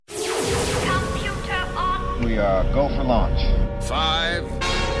we go for launch.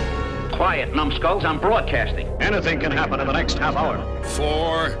 5. Quiet, numbskulls, I'm broadcasting. Anything can happen in the next half hour.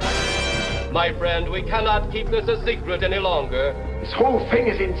 4. My friend, we cannot keep this a secret any longer. This whole thing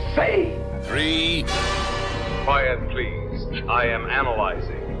is insane. 3. Quiet, please. I am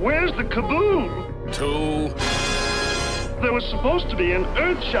analyzing. Where's the kaboom? 2. There was supposed to be an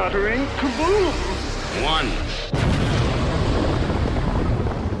earth-shattering kaboom. 1.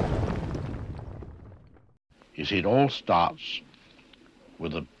 You see, it all starts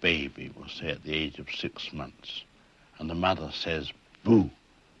with a baby, we'll say, at the age of 6 months. And the mother says, boo,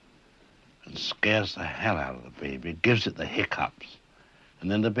 and scares the hell out of the baby, gives it the hiccups.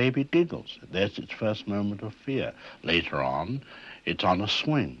 And then the baby giggles. There's its first moment of fear. Later on, it's on a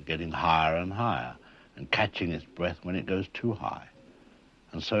swing, getting higher and higher, and catching its breath when it goes too high.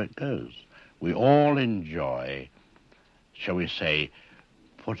 And so it goes. We all enjoy, shall we say,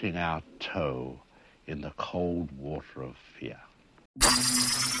 putting our toe in the cold water of fear.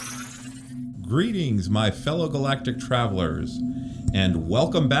 Greetings, my fellow galactic travelers, and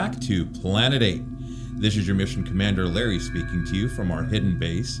welcome back to Planet 8. This is your Mission Commander Larry speaking to you from our hidden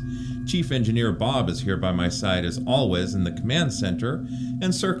base. Chief Engineer Bob is here by my side as always in the command center,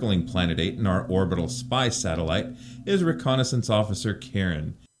 and circling Planet 8 in our orbital spy satellite is Reconnaissance Officer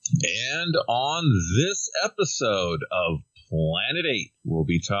Karen. And on this episode of Planet 8, we'll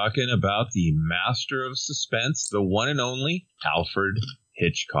be talking about the master of suspense, the one and only Alfred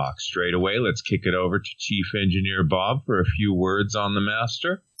Hitchcock. Straight away, let's kick it over to Chief Engineer Bob for a few words on the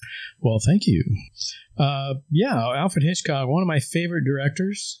master. Well, thank you. Alfred Hitchcock, one of my favorite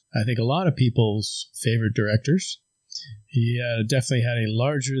directors. I think a lot of people's favorite directors. He definitely had a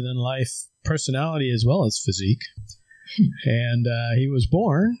larger-than-life personality as well as physique. And he was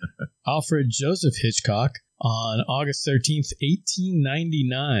born, Alfred Joseph Hitchcock, on August 13th,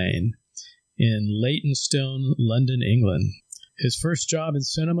 1899, in Leytonstone, London, England. His first job in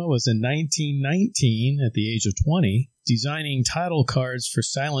cinema was in 1919, at the age of 20, designing title cards for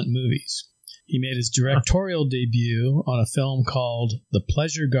silent movies. He made his directorial debut on a film called The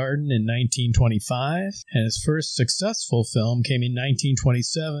Pleasure Garden in 1925, and his first successful film came in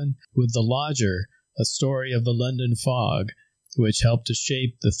 1927 with The Lodger, a story of the London fog, which helped to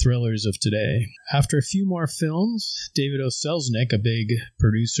shape the thrillers of today. After a few more films, David O. Selznick, a big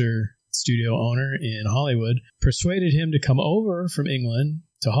producer, studio owner in Hollywood, persuaded him to come over from England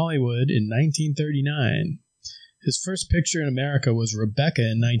to Hollywood in 1939. His first picture in America was Rebecca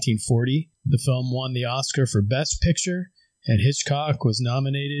in 1940. The film won the Oscar for Best Picture, and Hitchcock was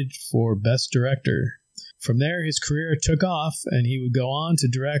nominated for Best Director. From there, his career took off, and he would go on to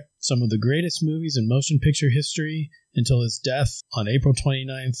direct some of the greatest movies in motion picture history until his death on April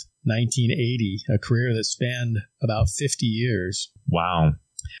 29th, 1980, a career that spanned about 50 years. Wow.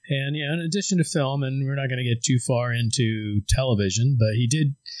 And in addition to film, and we're not going to get too far into television, but he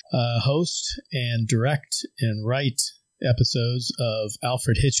did host and direct and write episodes of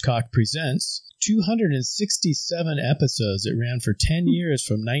Alfred Hitchcock Presents, 267 episodes. It ran for 10 years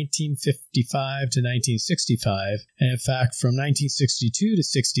from 1955 to 1965. And in fact, from 1962 to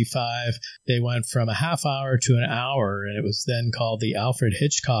 65, they went from a half hour to an hour, and it was then called the Alfred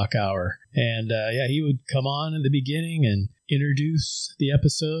Hitchcock Hour. And he would come on in the beginning and introduce the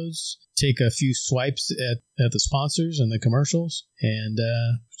episodes, take a few swipes at the sponsors and the commercials, and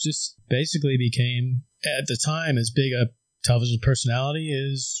just basically became, at the time, as big a television personality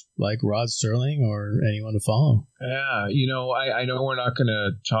as like Rod Serling or anyone to follow. Yeah, I know we're not going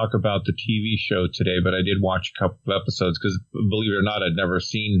to talk about the TV show today, but I did watch a couple of episodes because, believe it or not, I'd never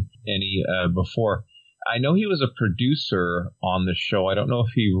seen any before. I know he was a producer on the show. I don't know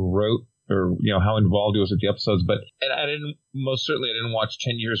if he wrote or how involved he was with the episodes, but I didn't watch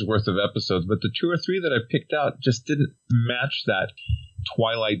 10 years worth of episodes, but the 2 or 3 that I picked out just didn't match that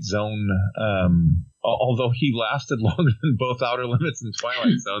Twilight Zone, although he lasted longer than both Outer Limits and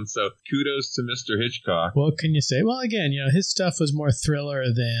Twilight Zone, so kudos to Mr. Hitchcock. What can you say? Well, again, his stuff was more thriller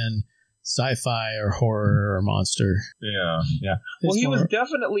than sci-fi or horror or monster. Yeah. Well, he was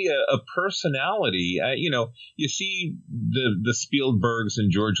definitely a personality. You see the Spielbergs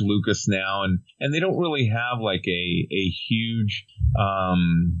and George Lucas now, and they don't really have like a huge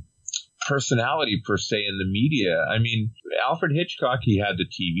personality per se in the media. I mean, Alfred Hitchcock, he had the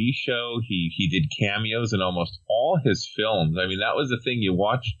TV show. He did cameos in almost all his films. I mean, that was the thing. You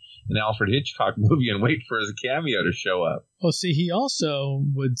watch an Alfred Hitchcock movie and wait for his cameo to show up. Well, see, he also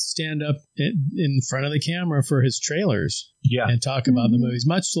would stand up in front of the camera for his trailers and talk about the movies,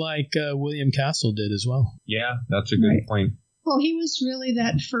 much like William Castle did as well. Yeah, that's a good point. Well, he was really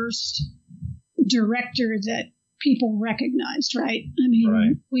that first director that people recognized, right? I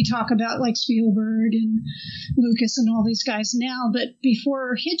mean, we talk about like Spielberg and Lucas and all these guys now, but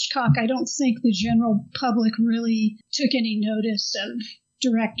before Hitchcock, I don't think the general public really took any notice of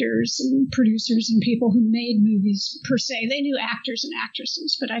directors and producers and people who made movies per se. They knew actors and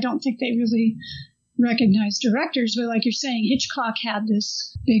actresses, but I don't think they really recognized directors. But like you're saying, Hitchcock had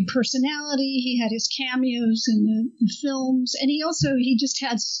this big personality. He had his cameos in the films, and he just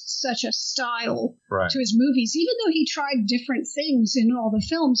had such a style to his movies, even though he tried different things in all the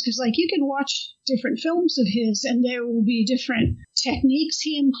films. Because like you can watch different films of his and there will be different techniques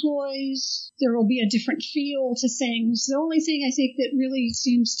he employs. There will be a different feel to things. The only thing I think that really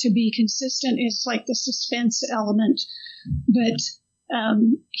seems to be consistent is like the suspense element, but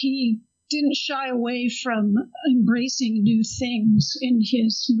he didn't shy away from embracing new things in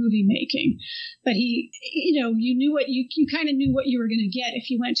his movie making. But he, you knew you kind of knew what you were going to get if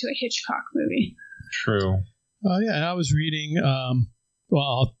you went to a Hitchcock movie. True. Yeah, and I was reading,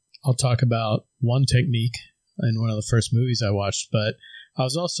 I'll talk about one technique in one of the first movies I watched, but I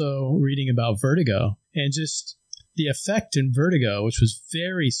was also reading about Vertigo, and just the effect in Vertigo, which was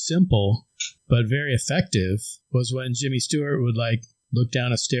very simple but very effective, was when Jimmy Stewart would like look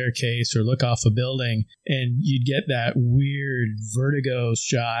down a staircase or look off a building, and you'd get that weird vertigo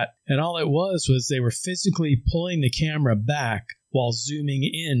shot. And all it was they were physically pulling the camera back while zooming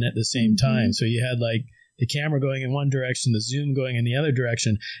in at the same time. So you had like the camera going in one direction, the zoom going in the other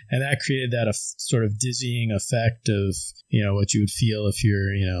direction, and that created that sort of dizzying effect of, what you would feel if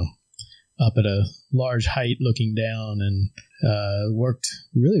you're, up at a large height looking down, and worked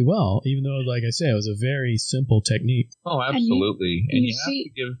really well, even though, like I say, it was a very simple technique. Oh, absolutely. And you have to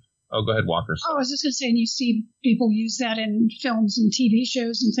give... Oh, go ahead, Walker. Oh, I was just going to say, and you see people use that in films and TV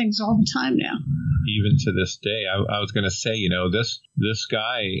shows and things all the time now. Even to this day, I was going to say, this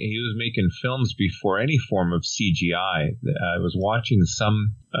guy, he was making films before any form of CGI. I was watching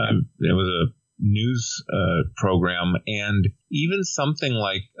it was a news program, and even something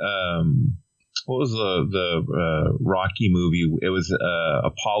like what was the Rocky movie? It was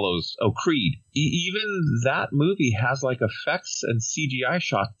Apollo's Creed. Even that movie has like effects and CGI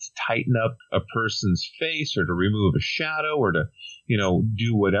shots to tighten up a person's face or to remove a shadow or to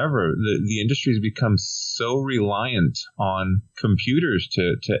do whatever. The industry has become so reliant on computers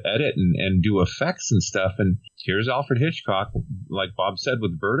to edit and do effects and stuff. And here's Alfred Hitchcock, like Bob said,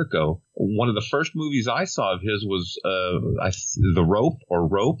 with Vertigo. One of the first movies I saw of his was The Rope or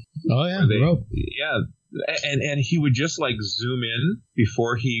Rope. Oh, yeah, Rope. Yeah. And he would just like zoom in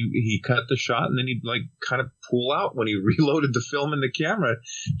before he cut the shot, and then he'd like kind of pull out when he reloaded the film in the camera,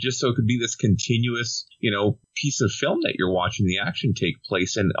 just so it could be this continuous, piece of film that you're watching the action take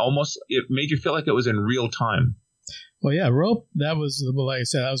place, and almost it made you feel like it was in real time. Well, yeah, Rope, that was, like I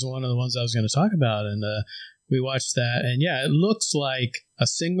said, that was one of the ones I was going to talk about, and we watched that, and yeah, it looks like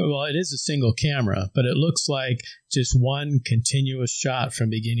it is a single camera, but it looks like just one continuous shot from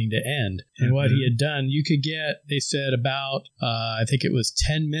beginning to end. And what he had done, you could get, they said about, I think it was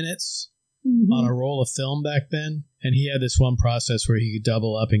 10 minutes on a roll of film back then. And he had this one process where he could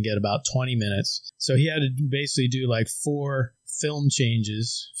double up and get about 20 minutes. So he had to basically do like 4 film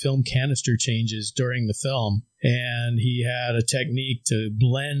canister changes during the film. And he had a technique to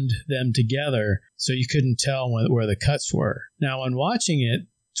blend them together so you couldn't tell where the cuts were. Now, when watching it,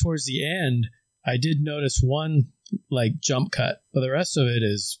 towards the end, I did notice one like jump cut, but the rest of it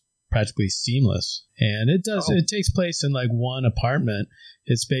is practically seamless. And it takes place in like one apartment.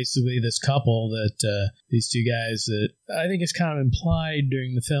 It's basically this couple that these two guys that I think it's kind of implied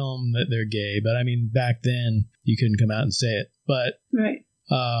during the film that they're gay, but I mean, back then you couldn't come out and say it. But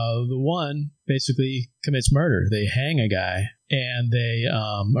the one basically commits murder. They hang a guy and they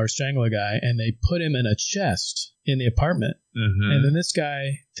or strangle a guy, and they put him in a chest in the apartment. And then this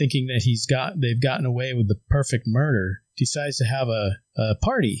guy, thinking that they've gotten away with the perfect murder, decides to have a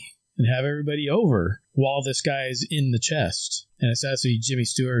party and have everybody over while this guy is in the chest. And it's actually Jimmy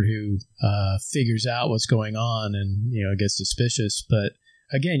Stewart who figures out what's going on and gets suspicious. But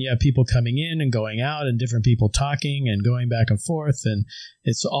again, you have people coming in and going out and different people talking and going back and forth, and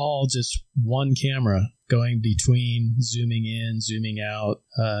it's all just one camera going between, zooming in, zooming out.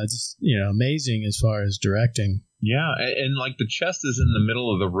 Just amazing as far as directing. Yeah, and like the chest is in the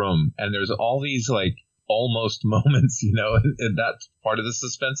middle of the room, and there's all these like almost moments, and that's part of the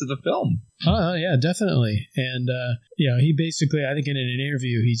suspense of the film. Oh, yeah, definitely. And, he basically, I think in an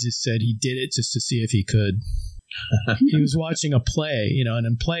interview, he just said he did it just to see if he could. He was watching a play, and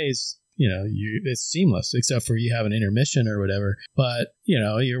in plays, it's seamless, except for you have an intermission or whatever. But,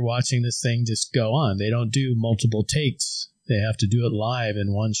 you're watching this thing just go on. They don't do multiple takes They have to do it live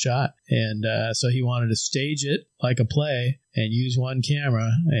in one shot. And so he wanted to stage it like a play and use one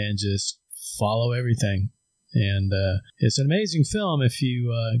camera and just follow everything. And it's an amazing film if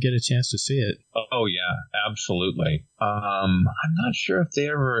you get a chance to see it. Oh yeah, absolutely. I'm not sure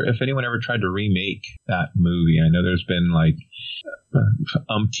if anyone ever tried to remake that movie. I know there's been like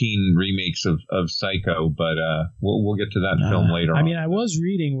umpteen remakes of Psycho, but we'll get to that film later. I mean, I was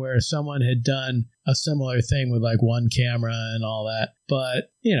reading where someone had done a similar thing with like one camera and all that,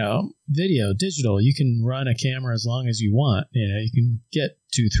 but video, digital, you can run a camera as long as you want. You can get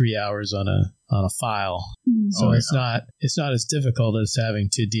 2-3 hours on a file. So it's not as difficult as having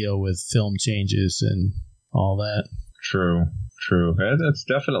to deal with film changes and all that. True. That's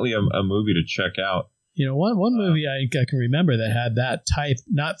definitely a movie to check out. One movie I can remember that had that type,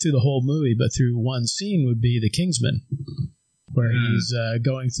 not through the whole movie, but through one scene would be The Kingsman, where he's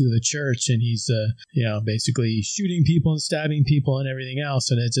going through the church and he's, basically shooting people and stabbing people and everything else.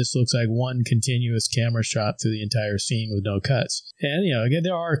 And it just looks like one continuous camera shot through the entire scene with no cuts. And, again,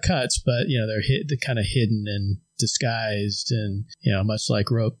 there are cuts, but, they're kind of hidden and disguised and, much like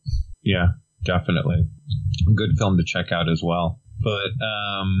Rope. Yeah, definitely. A good film to check out as well. But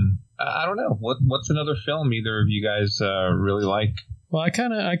I don't know. What's another film either of you guys really like? Well,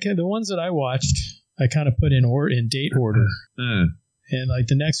 the ones that I watched, I kind of put in date order. And like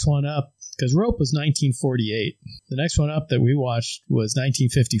the next one up, because Rope was 1948. The next one up that we watched was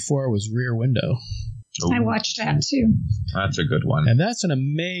 1954, was Rear Window. I watched that too. That's a good one. And that's an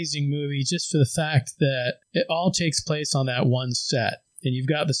amazing movie just for the fact that it all takes place on that one set. And you've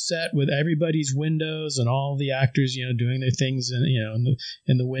got the set with everybody's windows and all the actors, doing their things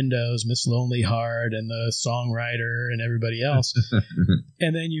in the windows, Miss Lonely Heart and the songwriter and everybody else.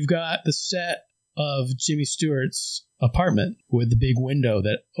 And then you've got the set of Jimmy Stewart's apartment with the big window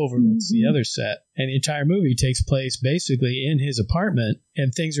that overlooks the other set. And the entire movie takes place basically in his apartment,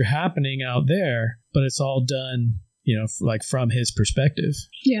 and things are happening out there, but it's all done, like from his perspective.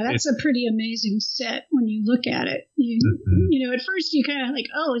 Yeah, that's a pretty amazing set when you look at it. You at first you kind of like,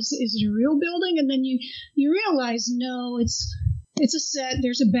 oh, is it a real building? And then you realize, no, it's a set.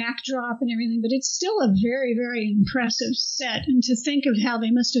 There's a backdrop and everything, but it's still a very, very impressive set. And to think of how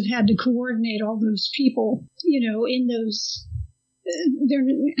they must have had to coordinate all those people, in those, they're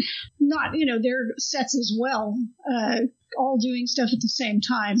not, they're sets as well, all doing stuff at the same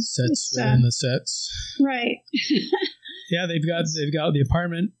time. Sets within the sets. Right. Yeah, they've got the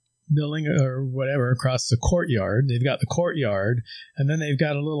apartment building or whatever across the courtyard. They've got the courtyard, and then they've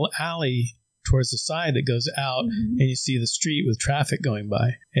got a little alley towards the side that goes out, and you see the street with traffic going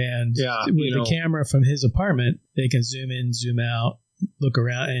by. And with the camera from his apartment, they can zoom in, zoom out, look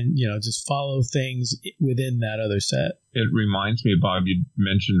around, and just follow things within that other set. It reminds me, Bob, you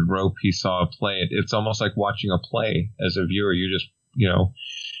mentioned Rope. He saw a play. It's almost like watching a play as a viewer. You just,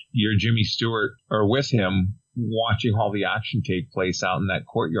 you're Jimmy Stewart or with him watching all the action take place out in that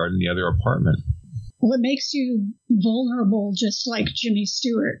courtyard in the other apartment. Well, it makes you vulnerable, just like Jimmy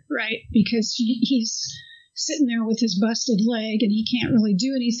Stewart, right? Because he's sitting there with his busted leg and he can't really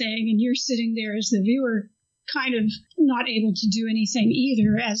do anything. And you're sitting there as the viewer, kind of not able to do anything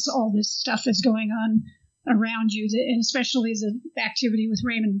either, as all this stuff is going on around you. And especially the activity with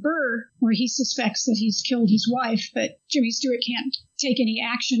Raymond Burr, where he suspects that he's killed his wife, but Jimmy Stewart can't take any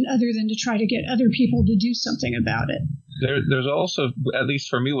action other than to try to get other people to do something about it. There's also, at least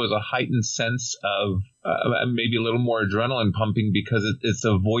for me, was a heightened sense of maybe a little more adrenaline pumping because it's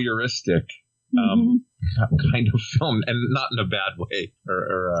a voyeuristic kind of film, and not in a bad way,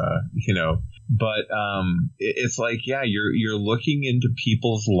 but it's like, you're looking into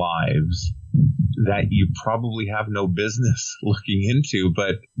people's lives that you probably have no business looking into.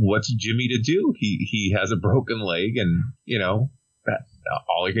 But what's Jimmy to do? He has a broken leg, and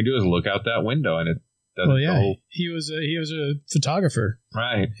all he can do is look out that window, and it doesn't go. He was a photographer,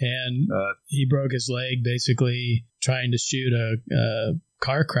 right? And he broke his leg basically trying to shoot a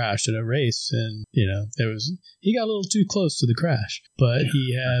car crash at a race, and he got a little too close to the crash. But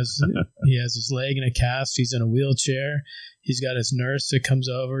he has his leg in a cast. He's in a wheelchair. He's got his nurse that comes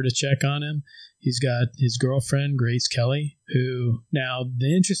over to check on him. He's got his girlfriend, Grace Kelly, who, now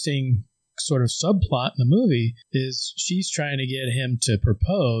the interesting sort of subplot in the movie is she's trying to get him to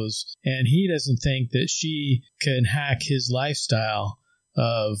propose, and he doesn't think that she can hack his lifestyle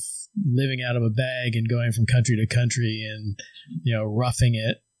of living out of a bag and going from country to country and, roughing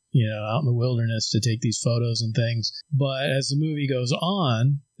it, out in the wilderness to take these photos and things. But as the movie goes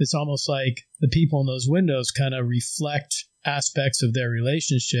on, it's almost like the people in those windows kind of reflect aspects of their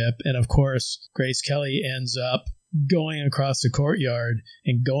relationship. And of course, Grace Kelly ends up going across the courtyard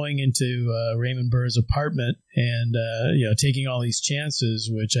and going into Raymond Burr's apartment and, taking all these chances,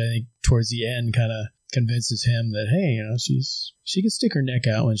 which I think towards the end kind of convinces him that, hey, she can stick her neck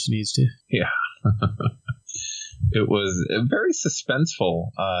out when she needs to. Yeah. It was very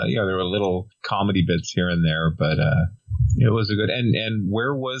suspenseful. There were little comedy bits here and there, but it was a good. And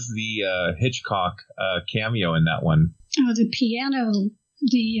where was the Hitchcock cameo in that one? Oh, the piano,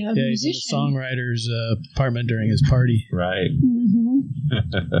 the musician. He's in the songwriter's apartment during his party. Right.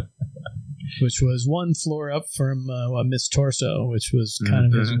 Mm-hmm. Which was one floor up from Miss Torso, which was kind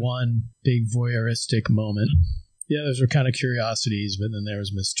of his one big voyeuristic moment. The others were kind of curiosities, but then there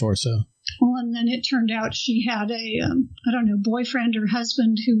was Miss Torso. Well, and then it turned out she had a, boyfriend or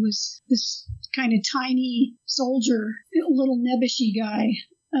husband who was this kind of tiny soldier, little nebbishy guy.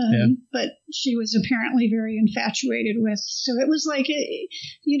 But she was apparently very infatuated with. So it was like,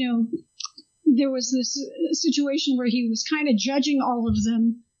 there was this situation where he was kind of judging all of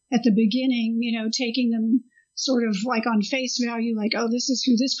them at the beginning, taking them sort of like on face value, like, oh, this is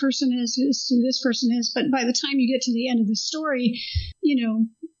who this person is, this is who this person is. But by the time you get to the end of the story,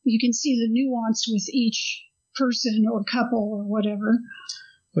 you can see the nuance with each person or couple or whatever.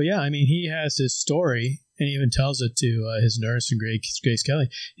 Well, yeah, I mean, he has his story, and he even tells it to his nurse and Grace Kelly.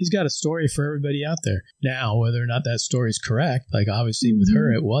 He's got a story for everybody out there. Now, whether or not that story is correct, like obviously with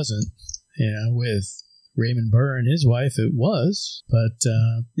her it wasn't, with Raymond Burr and his wife, it was. But,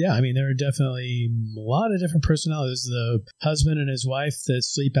 there are definitely a lot of different personalities. The husband and his wife that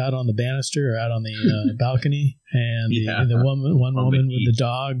sleep out on the banister or out on the balcony. And the one woman with the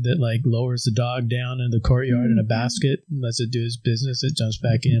dog that, like, lowers the dog down in the courtyard in a basket and lets it do its business. It jumps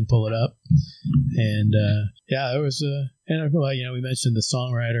back in, pull it up. And, there was we mentioned the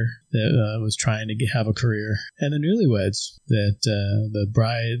songwriter that was trying to have a career. And the newlyweds that the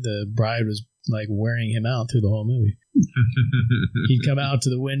bride was like wearing him out through the whole movie. He'd come out to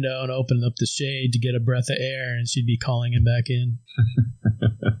the window and open up the shade to get a breath of air, and she'd be calling him back in.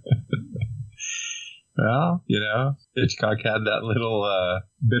 Well, Hitchcock had that little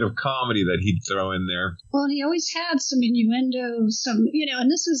bit of comedy that he'd throw in there. Well, he always had some innuendo,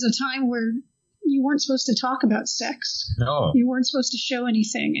 and this was a time where you weren't supposed to talk about sex. No. You weren't supposed to show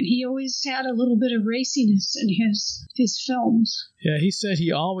anything. And he always had a little bit of raciness in his films. Yeah, he said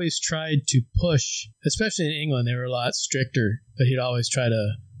he always tried to push, especially in England, they were a lot stricter, but he'd always try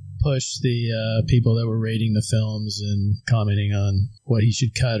to push the people that were rating the films and commenting on what he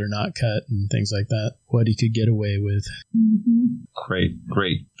should cut or not cut and things like that, what he could get away with. Mm-hmm.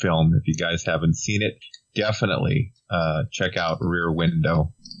 Great film. If you guys haven't seen it, definitely check out Rear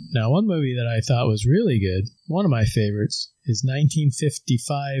Window. Now, one movie that I thought was really good, one of my favorites, is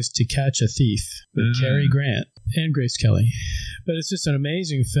 1955's To Catch a Thief with Cary Grant and Grace Kelly. But it's just an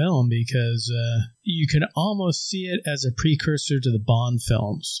amazing film because you can almost see it as a precursor to the Bond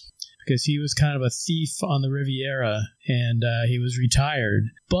films. Because he was kind of a thief on the Riviera and he was retired.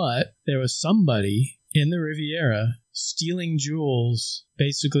 But there was somebody in the Riviera stealing jewels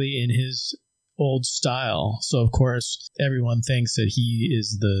basically in his old style. So of course everyone thinks that he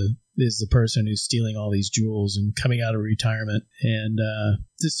is the person who's stealing all these jewels and coming out of retirement. And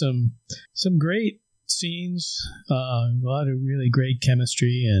just some great scenes, a lot of really great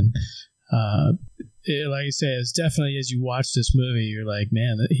chemistry, and like I say, it's definitely, as you watch this movie, you're like,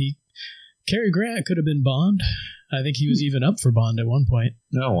 man, Cary Grant could have been Bond. I think he was even up for Bond at one point.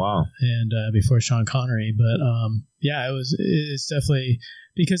 Oh, wow. And before Sean Connery. But it's definitely,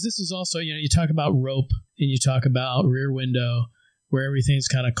 because this is also, you talk about Rope and you talk about Rear Window, where everything's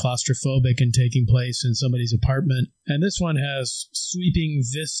kind of claustrophobic and taking place in somebody's apartment. And this one has sweeping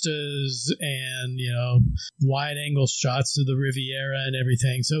vistas and, wide angle shots of the Riviera and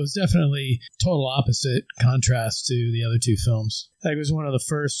everything. So it was definitely total opposite contrast to the other two films. I think it was one of the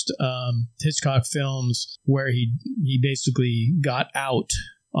first Hitchcock films where he basically got out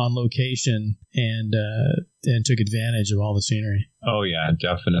on location and took advantage of all the scenery. Oh, yeah,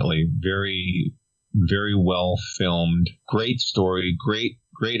 definitely. Very, very well filmed. Great story.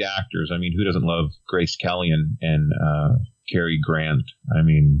 Great actors. I mean, who doesn't love Grace Kelly and Cary Grant? I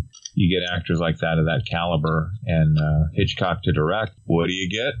mean, you get actors like that of that caliber, and Hitchcock to direct. What do you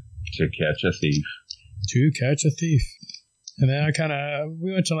get? To Catch a Thief. To Catch a Thief. And then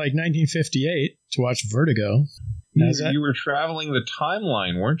we went to like 1958 to watch Vertigo. You were traveling the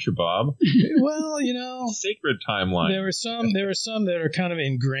timeline, weren't you, Bob? Well, sacred timeline. There were some that are kind of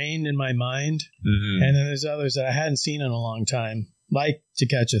ingrained in my mind, mm-hmm. and then there's others that I hadn't seen in a long time, like To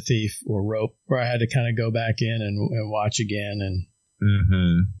Catch a Thief or Rope, where I had to kind of go back in and watch again. And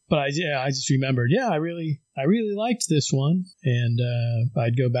mm-hmm. But I just remembered, I really liked this one, and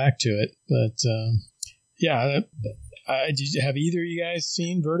I'd go back to it. But Yeah. Have either of you guys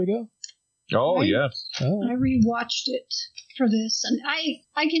seen Vertigo? Oh, yes. Oh. I rewatched it for this, and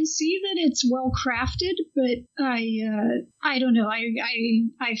I can see that it's well crafted, but I don't know.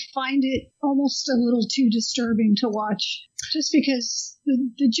 I find it almost a little too disturbing to watch, just because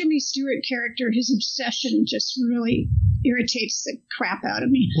the Jimmy Stewart character, his obsession, just really irritates the crap out of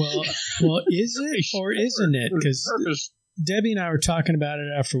me. Well, is it or isn't it? Because Debbie and I were talking about it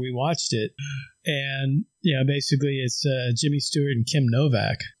after we watched it, and basically it's Jimmy Stewart and Kim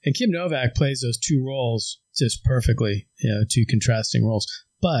Novak, and Kim Novak plays those two roles just perfectly, two contrasting roles.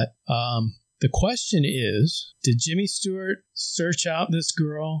 But the question is, did Jimmy Stewart search out this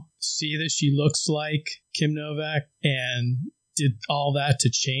girl, see that she looks like Kim Novak, and did all that to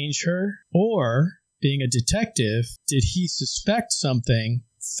change her? Or, being a detective, did he suspect something,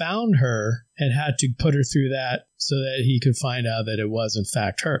 found her, and had to put her through that so that he could find out that it was in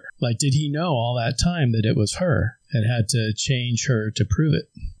fact her? Like, did he know all that time that it was her and had to change her to prove it?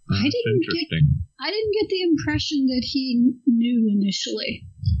 I didn't get the impression that he knew initially.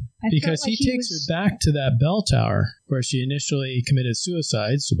 Because he takes her back to that bell tower where she initially committed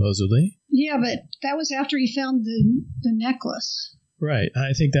suicide, supposedly. Yeah, but that was after he found the necklace. Right.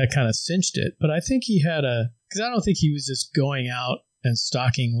 I think that kind of cinched it. But I think he had because I don't think he was just going out and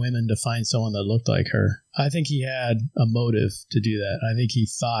stalking women to find someone that looked like her. I think he had a motive to do that. I think he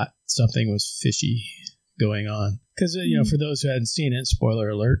thought something was fishy going on. Because, for those who hadn't seen it, spoiler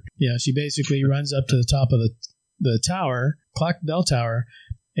alert, she basically runs up to the top of the tower, bell tower,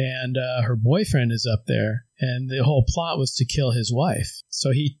 and her boyfriend is up there, and the whole plot was to kill his wife.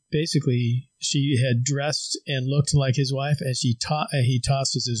 So she had dressed and looked like his wife, and he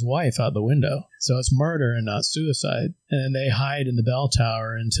tosses his wife out the window. So it's murder and not suicide. And then they hide in the bell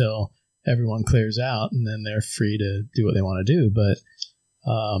tower until everyone clears out, and then they're free to do what they want to do. But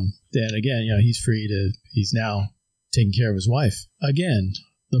then again, he's now taking care of his wife. Again,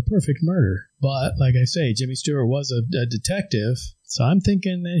 the perfect murder. But like I say, Jimmy Stewart was a detective, so I'm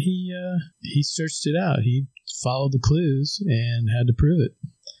thinking that he searched it out. He followed the clues and had to prove it.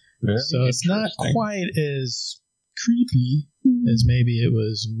 So it's not quite as creepy as maybe it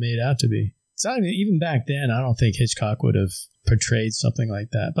was made out to be. So even back then, I don't think Hitchcock would have portrayed something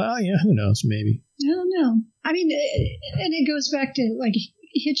like that. But who knows? Maybe. I don't know. I mean, and it goes back to like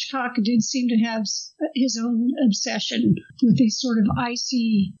Hitchcock did seem to have his own obsession with these sort of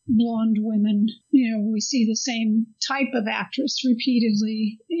icy blonde women. We see the same type of actress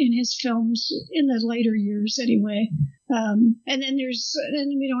repeatedly in his films in the later years anyway. And then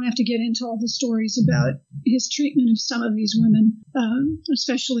we don't have to get into all the stories about his treatment of some of these women,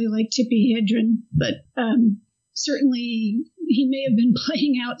 especially like Tippi Hedren. But certainly he may have been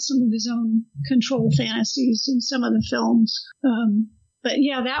playing out some of his own control fantasies in some of the films. But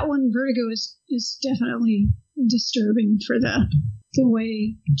yeah, that one, Vertigo, is definitely disturbing for the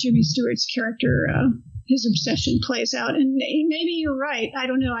way Jimmy Stewart's character, his obsession plays out. And maybe you're right. I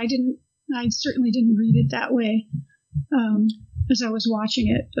don't know. I certainly didn't read it that way as I was watching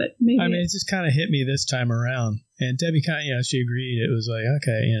it. But maybe it just kind of hit me this time around. And Debbie kind of, she agreed. It was like,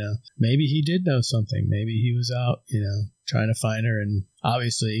 okay, maybe he did know something. Maybe he was out, trying to find her. And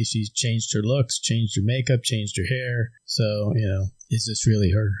obviously she changed her looks, changed her makeup, changed her hair. So, is this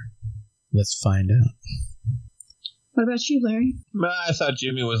really her? Let's find out. What about you, Larry? I thought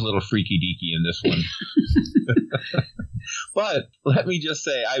Jimmy was a little freaky deaky in this one. But let me just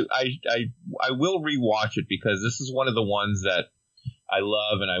say, I will rewatch it because this is one of the ones that I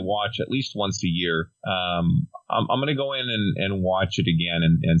love and I watch at least once a year. I'm going to go in and watch it again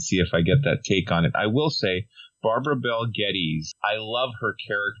and see if I get that take on it. I will say, Barbara Bel Geddes, I love her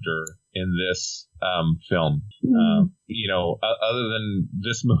character in this film. Other than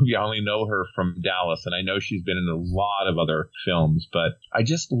this movie, I only know her from Dallas, and I know she's been in a lot of other films, but I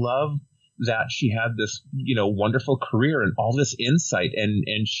just love that she had this, wonderful career and all this insight,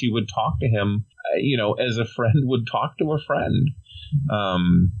 and she would talk to him, as a friend would talk to a friend.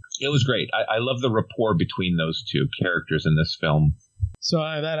 It was great. I love the rapport between those two characters in this film. So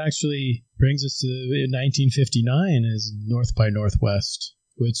that actually brings us to 1959 as North by Northwest,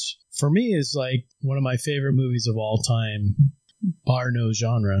 which for me is like one of my favorite movies of all time, bar no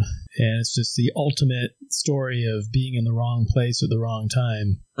genre. And it's just the ultimate story of being in the wrong place at the wrong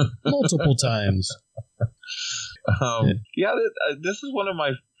time, multiple times. This is one of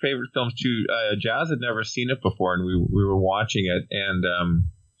my favorite films too. Jazz had never seen it before, and we were watching it, and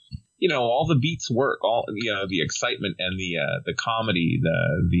all the beats work, all the excitement and the comedy,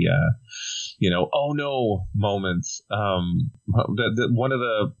 the oh no moments. One of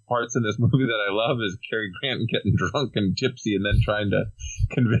the parts in this movie that I love is Cary Grant getting drunk and tipsy and then trying to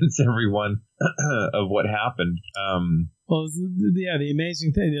convince everyone of what happened. Well, the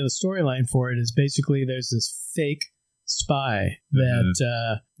amazing thing, the storyline for it is basically there's this fake spy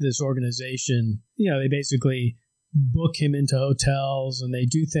that this organization, they basically book him into hotels and they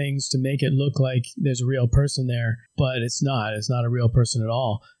do things to make it look like there's a real person there, but it's not a real person at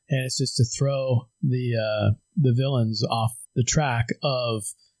all. And it's just to throw the villains off the track of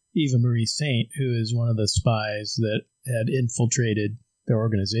Eva Marie Saint, who is one of the spies that had infiltrated their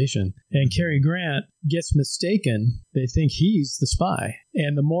organization. And Cary Grant gets mistaken. They think he's the spy.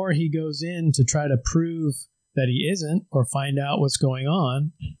 And the more he goes in to try to prove that he isn't or find out what's going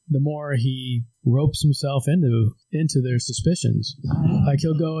on, the more he ropes himself into their suspicions. Like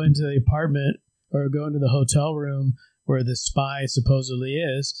he'll go into the apartment or go into the hotel room where the spy supposedly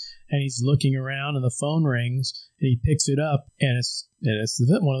is, and he's looking around and the phone rings and he picks it up and it's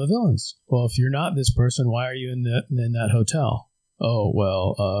one of the villains. Well, if you're not this person, why are you in that hotel? Oh,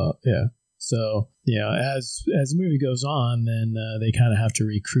 well, yeah. So, as the movie goes on, then they kind of have to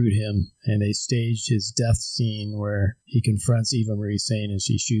recruit him, and they staged his death scene where he confronts Eva Marie Saint and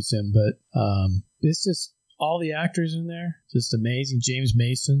she shoots him. But it's just all the actors in there, just amazing. James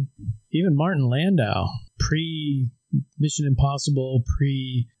Mason, even Martin Landau, pre-Mission Impossible,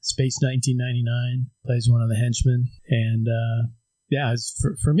 pre-Space 1999, plays one of the henchmen. And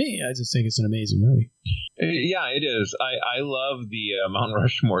for me, I just think it's an amazing movie. Yeah, it is. I love the Mount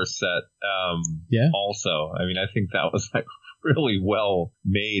Rushmore set. Also, I mean, I think that was like really well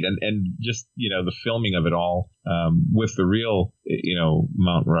made, and just the filming of it all with the real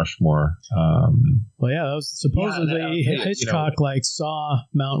Mount Rushmore. Well, yeah, that was supposedly Hitchcock saw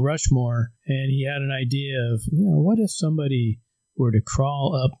Mount Rushmore, and he had an idea of what if somebody were to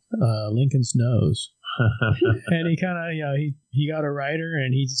crawl up Lincoln's nose. And he kind of, he got a writer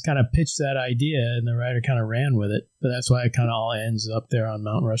and he just kind of pitched that idea and the writer kind of ran with it. But that's why it kind of all ends up there on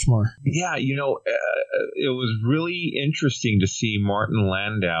Mount Rushmore. Yeah, it was really interesting to see Martin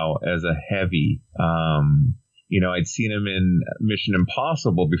Landau as a heavy. I'd seen him in Mission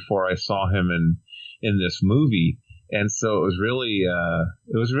Impossible before I saw him in this movie. And so it was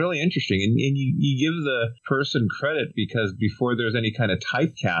really interesting. And you give the person credit because before there's any kind of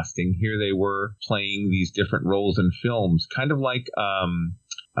typecasting, here they were playing these different roles in films, kind of like, oh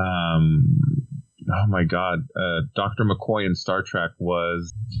my God, Dr. McCoy in Star Trek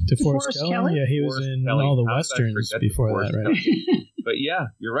was DeForest Kelley. Yeah, he was in all the Westerns before that, right? But yeah,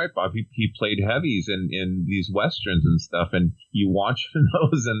 you're right, Bob. He played heavies in these Westerns and stuff, and you watch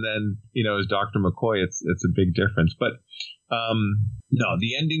those, and then as Dr. McCoy, it's a big difference. But no,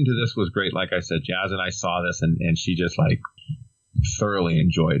 the ending to this was great. Like I said, Jazz and I saw this, and she just thoroughly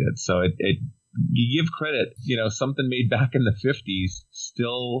enjoyed it. So it you give credit, something made back in the 50s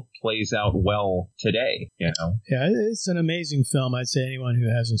still plays out well today, Yeah, it's an amazing film. I'd say anyone who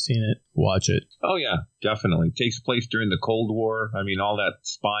hasn't seen it, watch it. Oh, yeah, definitely. It takes place during the Cold War. I mean, all that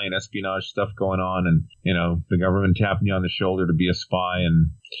spy and espionage stuff going on and, the government tapping you on the shoulder to be a spy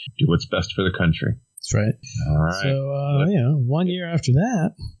and do what's best for the country. That's right. All right. So, 1 year after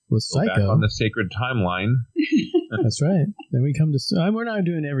that was Psycho. Back on the sacred timeline. That's right. Then we come to... we're not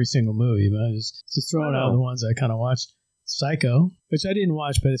doing every single movie, but I'm just throwing out the ones I kind of watched. Psycho, which I didn't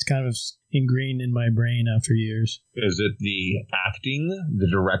watch, but it's kind of ingrained in my brain after years. Is it the acting, the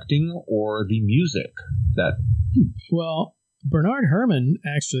directing, or the music that... Well... Bernard Herrmann,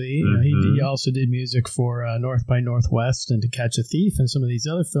 actually, he also did music for North by Northwest and To Catch a Thief and some of these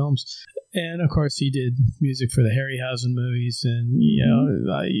other films. And, of course, he did music for the Harryhausen movies. And,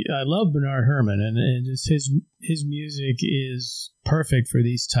 I love Bernard Herrmann. And just his music is perfect for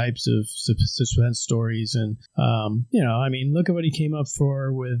these types of suspense stories. And, look at what he came up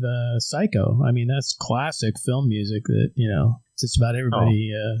for with Psycho. I mean, that's classic film music that, just about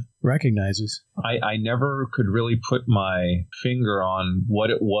everybody recognizes. I never could really put my finger on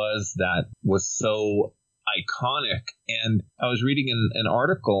what it was that was so iconic. And I was reading an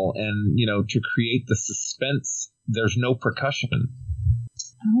article and, to create the suspense, there's no percussion.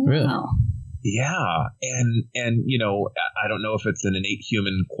 Oh, really? Wow. Yeah. And, I don't know if it's an innate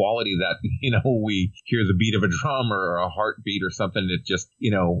human quality that, we hear the beat of a drum or a heartbeat or something. It just,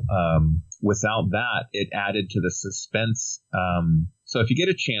 without that, it added to the suspense. So if you get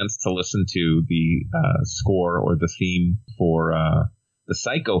a chance to listen to the score or the theme for the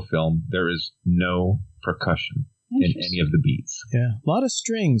Psycho film, there is no percussion in any of the beats. Yeah. A lot of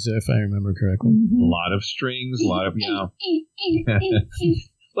strings, if I remember correctly. A lot of strings, a lot of,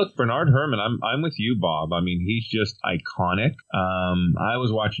 Look, Bernard Herrmann, I'm with you, Bob. I mean, he's just iconic. I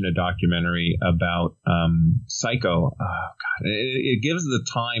was watching a documentary about Psycho. Oh, God. It gives the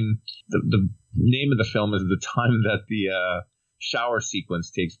time, the name of the film is the time that the shower sequence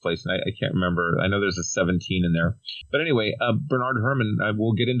takes place, and I can't remember. I know there's a 17 in there, but anyway, Bernard Herrmann,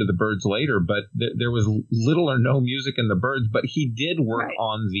 we'll get into the Birds later, but there was little or no music in the Birds, but he did work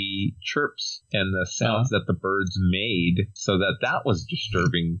on the chirps and the sounds that the birds made, so that was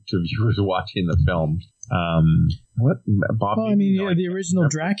disturbing to viewers watching the film. What, Bob? Well, I mean, the original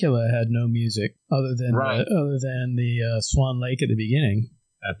Dracula had no music other than the Swan Lake at the beginning.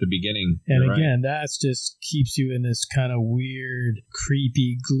 At the beginning. And again, that's just keeps you in this kind of weird,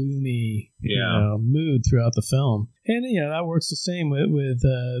 creepy, gloomy mood throughout the film. And, that works the same with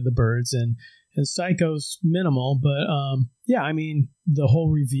the Birds. And Psycho's minimal, but I mean, the whole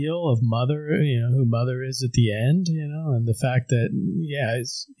reveal of Mother, who Mother is at the end, and the fact that,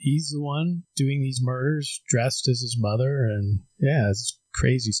 he's the one doing these murders dressed as his mother. And, it's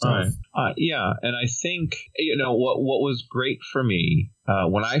crazy stuff. And I think what was great for me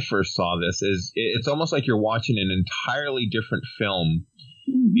when I first saw this is it's almost like you're watching an entirely different film,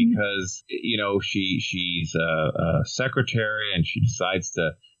 because she's a secretary and she decides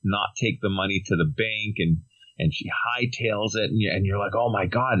to not take the money to the bank, and she hightails it, and you're like, oh my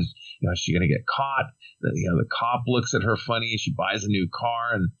God, is she gonna get caught? The cop looks at her funny, she buys a new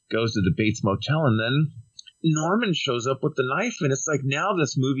car and goes to the Bates Motel, and then Norman shows up with the knife, and it's like now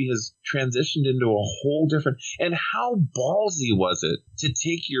this movie has transitioned into a whole different. And how ballsy was it to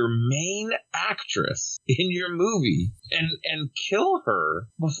take your main actress in your movie and kill her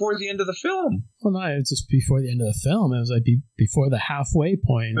before the end of the film? Well, no, it's just before the end of the film. It was like before the halfway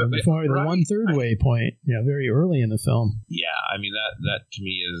point, before the 1/3 way point. Very early in the film. Yeah, I mean that to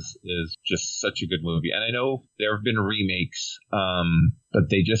me is just such a good movie, and I know there have been remakes. But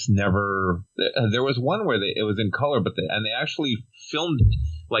they just never. There was one where it was in color, but they actually filmed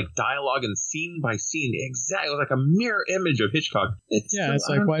like dialogue and scene by scene. Exactly, it was like a mirror image of Hitchcock. It's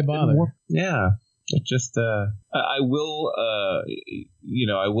like, why bother? It just. I will.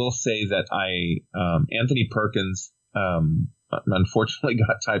 I will say that Anthony Perkins. Unfortunately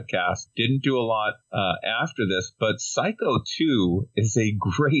got typecast. Didn't do a lot after this, but Psycho 2 is a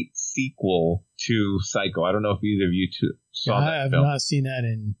great sequel to Psycho. I don't know if either of you two saw that film. I have not seen that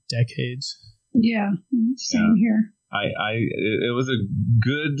in decades. Yeah, same here. It was a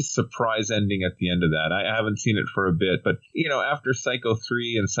good surprise ending at the end of that. I haven't seen it for a bit, but after Psycho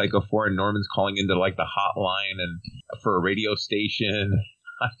 3 and Psycho 4, and Norman's calling into like the hotline and for a radio station.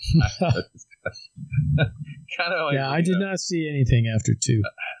 Kind of like, I did not see anything after 2.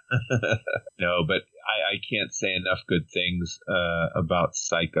 No, but I can't say enough good things about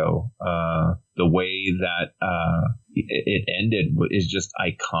Psycho. The way that it ended is just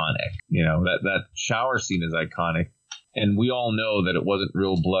iconic. That shower scene is iconic. And we all know that it wasn't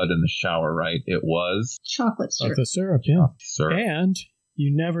real blood in the shower, right? It was chocolate syrup. Chocolate syrup, yeah. Syrup. And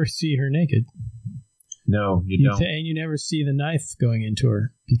you never see her naked. No, you don't. And you never see the knife going into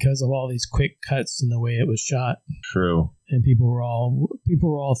her because of all these quick cuts and the way it was shot. True. And people were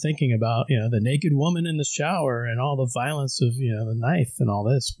all thinking about, the naked woman in the shower and all the violence of, the knife and all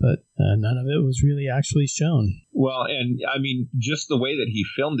this, but none of it was really actually shown. Well, and I mean, just the way that he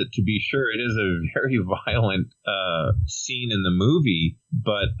filmed it, to be sure, it is a very violent scene in the movie,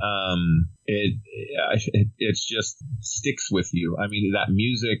 but it's just sticks with you. I mean, that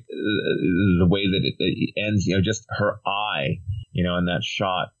music, the way that it ends, just her eye, in that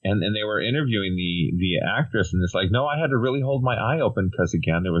shot. And they were interviewing the actress, and it's like, no, I had to really hold my eye open because,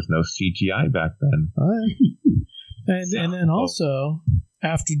 again, there was no CGI back then. And then also,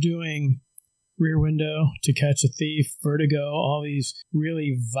 after doing Rear Window, To Catch a Thief, Vertigo, all these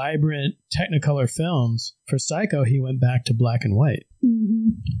really vibrant Technicolor films, for Psycho, he went back to black and white. Mm-hmm.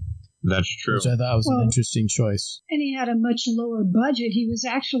 That's true. Which I thought was an interesting choice. And he had a much lower budget. He was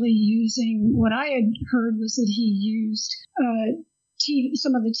actually using, what I had heard was that he used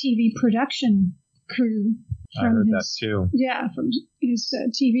some of the TV production crew. I heard that too. Yeah, from his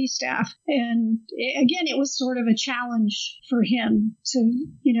TV staff. And again, it was sort of a challenge for him to,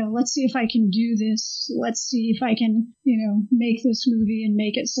 let's see if I can do this. Let's see if I can, make this movie and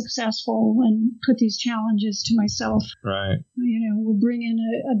make it successful and put these challenges to myself. Right. We'll bring in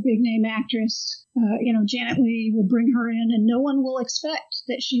a big name actress. Janet Leigh, will bring her in, and no one will expect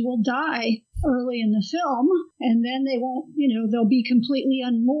that she will die early in the film, and then they won't, they'll be completely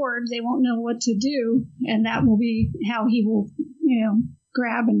unmoored. They won't know what to do, and that will be how he will,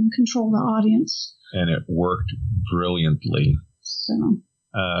 grab and control the audience. And it worked brilliantly. So,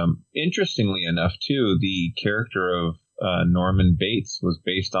 interestingly enough, too, the character Norman Bates was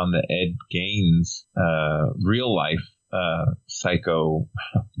based on the Ed Gaines real life psycho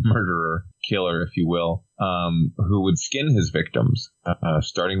murderer, killer, if you will, who would skin his victims,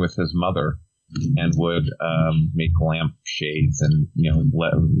 starting with his mother, and would make lampshades and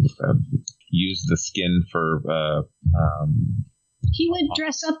use the skin for. He would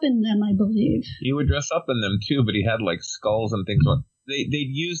dress up in them, I believe. He would dress up in them too, but he had like skulls and things. They'd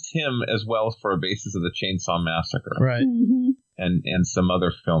used him as well for a basis of the Chainsaw Massacre, right? Mm-hmm. And some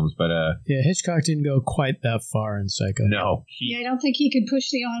other films, but yeah, Hitchcock didn't go quite that far in Psycho. No, I don't think he could push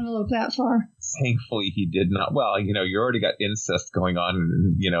the envelope that far. Thankfully, he did not. Well, you already got incest going on,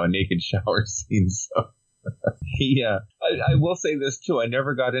 in, a naked shower scene. So, I will say this too. I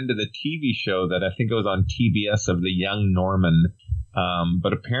never got into the TV show that I think it was on TBS of the Young Norman.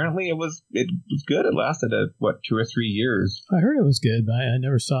 But apparently it was good. It lasted 2 or 3 years. I heard it was good, but I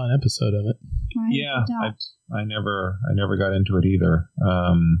never saw an episode of it. I never got into it either.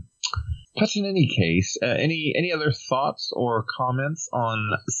 But in any case, any other thoughts or comments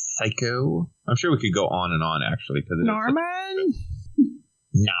on Psycho? I'm sure we could go on and on actually because Norman.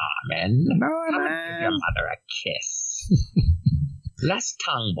 Come and give your mother a kiss. Less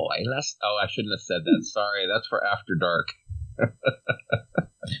tongue, boy. Less. Oh, I shouldn't have said that. Sorry, that's for After Dark.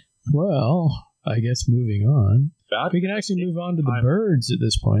 Well, I guess moving on. We can actually move on to The Birds at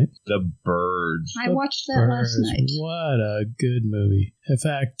this point. The Birds. I watched that last night. What a good movie. In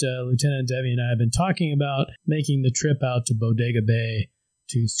fact, Lieutenant Debbie and I have been talking about making the trip out to Bodega Bay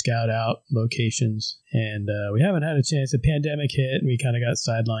to scout out locations. And we haven't had a chance. The pandemic hit and we kind of got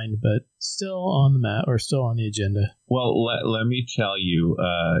sidelined, but still on the map or still on the agenda. Well, let me tell you,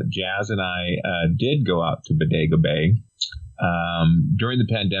 Jazz and I did go out to Bodega Bay during the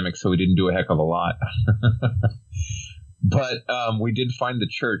pandemic, so we didn't do a heck of a lot. But we did find the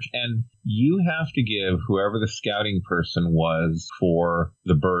church, and you have to give whoever the scouting person was for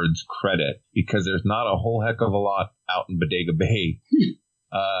the Birds credit, because there's not a whole heck of a lot out in Bodega Bay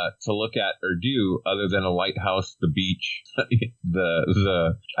to look at or do other than a lighthouse, the beach,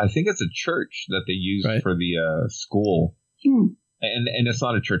 the I think it's a church that they used for the school. And it's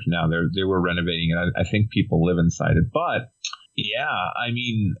not a church now. They were renovating it. I think people live inside it. But yeah, I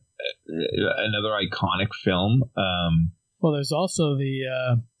mean, another iconic film. Well, there's also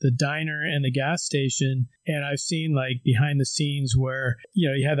the diner and the gas station, and I've seen like behind the scenes where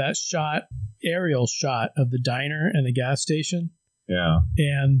you have that aerial shot of the diner and the gas station. Yeah,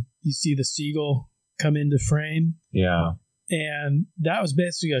 and you see the seagull come into frame. Yeah. And that was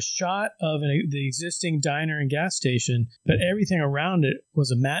basically a shot of the existing diner and gas station, but everything around it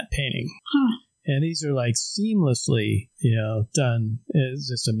was a matte painting. Huh. And these are like seamlessly, done. It's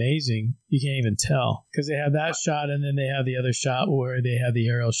just amazing. You can't even tell because they have that shot, and then they have the other shot where they have the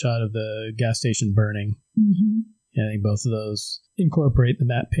aerial shot of the gas station burning. Mm-hmm. And I think both of those incorporate the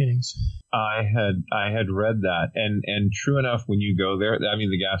matte paintings. I had read that, and true enough, when you go there, I mean,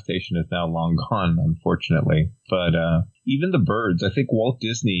 the gas station is now long gone, unfortunately. But even the Birds, I think Walt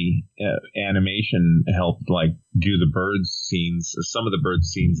Disney Animation helped do the Birds scenes, some of the Birds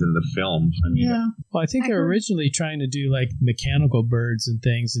scenes in the film. I mean, yeah. Well, I think they were originally trying to do mechanical birds and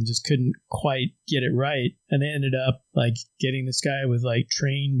things, and just couldn't quite get it right. And they ended up getting this guy with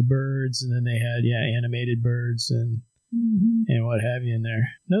trained birds, and then they had animated birds and. Mm-hmm. And what have you in there.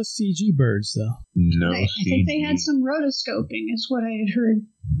 No CG birds, though. No I think they had some rotoscoping, is what I had heard.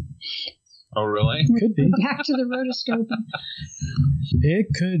 Oh, really? Could be. Back to the rotoscoping. It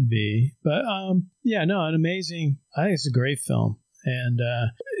could be. But, an amazing... I think it's a great film. And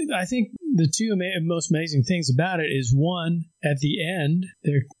I think the two most amazing things about it is, one, at the end,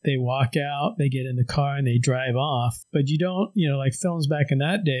 they walk out, they get in the car, and they drive off. But you don't, like films back in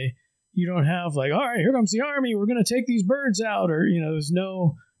that day, you don't have all right, here comes the army, we're going to take these birds out, or, there's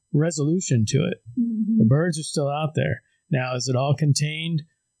no resolution to it. Mm-hmm. The birds are still out there. Now, is it all contained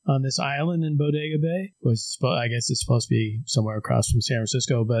on this island in Bodega Bay? I guess it's supposed to be somewhere across from San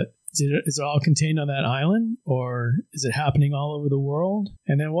Francisco, but is it all contained on that island, or is it happening all over the world?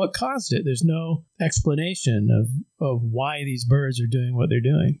 And then what caused it? There's no explanation of why these birds are doing what they're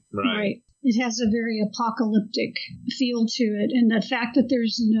doing. Right. It has a very apocalyptic feel to it. And the fact that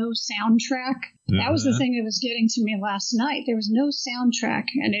there's no soundtrack, that was the thing that was getting to me last night. There was no soundtrack.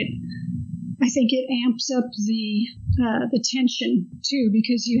 And I think it amps up the tension, too,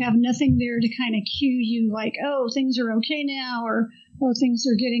 because you have nothing there to kind of cue you things are okay now, or, things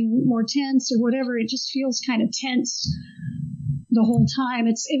are getting more tense or whatever. It just feels kind of tense the whole time.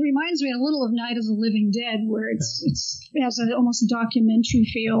 It reminds me a little of Night of the Living Dead, where it has an almost documentary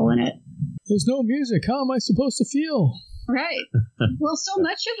feel in it. There's no music. How am I supposed to feel? Right. Well, so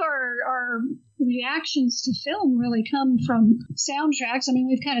much of our reactions to film really come from soundtracks. I mean,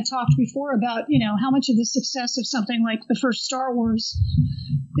 we've kind of talked before about, how much of the success of something like the first Star Wars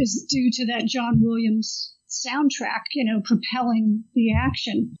is due to that John Williams soundtrack, propelling the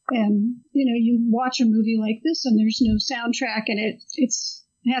action. And, you watch a movie like this and there's no soundtrack, and it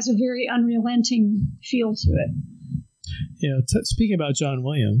has a very unrelenting feel to it. Speaking about John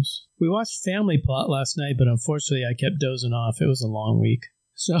Williams, we watched Family Plot last night, but unfortunately I kept dozing off. It was a long week,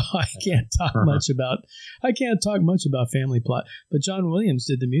 so I can't talk much about Family Plot. But John Williams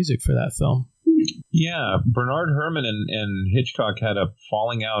did the music for that film. Yeah, Bernard Herrmann and Hitchcock had a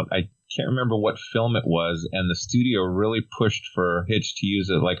falling out. I can't remember what film it was, and the studio really pushed for Hitch to use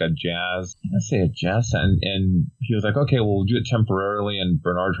it like a jazz sound, and he was like, okay, well, we'll do it temporarily, and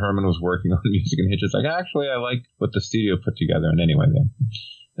Bernard Herrmann was working on the music, and Hitch is like, actually, I like what the studio put together. And anyway, then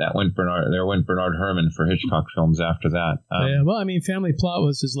there went Bernard Herrmann for Hitchcock films after that. Family Plot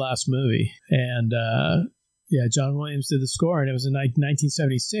was his last movie, and John Williams did the score, and it was in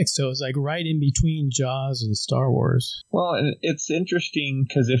 1976, so it was like right in between Jaws and Star Wars. Well, and it's interesting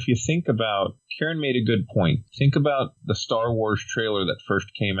because if you think about, Karen made a good point. Think about the Star Wars trailer that first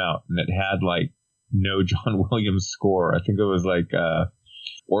came out, and it had like no John Williams score. I think it was like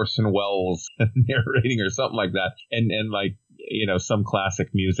Orson Welles narrating or something like that, and like, some classic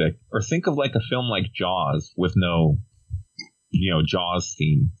music. Or think of like a film like Jaws with no Jaws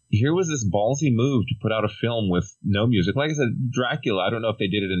theme. Here was this ballsy move to put out a film with no music. Like I said, Dracula, I don't know if they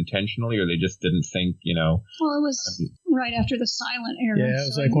did it intentionally or they just didn't think, Well, it was right after the silent era. Yeah, it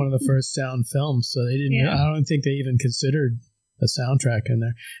was like one of the first sound films, so they didn't, I don't think they even considered a soundtrack in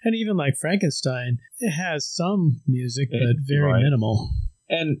there. And even like Frankenstein, it has some music, but very minimal.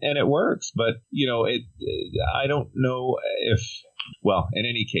 And it works, but, I don't know if... Well, in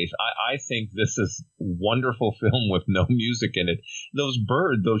any case, I think this is a wonderful film with no music in it. Those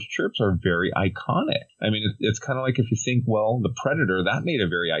chirps are very iconic. I mean, it's kind of like if you think, well, The Predator, that made a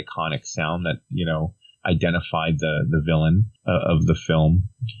very iconic sound that, identified the villain of the film.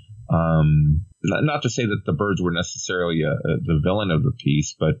 Not to say that the birds were necessarily the villain of the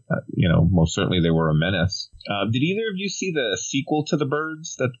piece, but, most certainly they were a menace. Did either of you see the sequel to The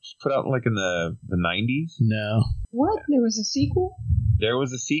Birds that was put out like in the 90s? No. What? There was a sequel? There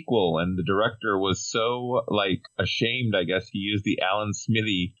was a sequel, and the director was so, ashamed, I guess, he used the Alan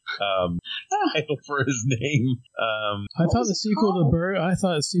Smithy title for his name. I thought the sequel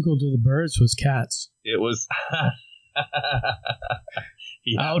to The Birds was Cats. It was...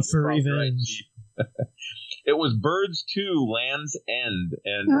 Out for Revenge. It was Birds 2, Land's End.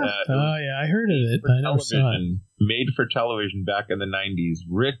 And I heard of it, but I never saw it. Made for television back in the 90s.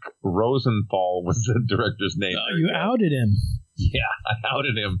 Rick Rosenthal was the director's name. Oh, you outed him. Yeah, I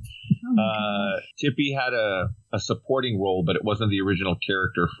outed him. Tippy had a supporting role, but it wasn't the original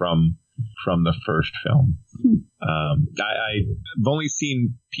character from the first film. I've only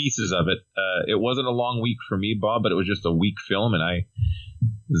seen pieces of it. It wasn't a long week for me, Bob, but it was just a weak film, and I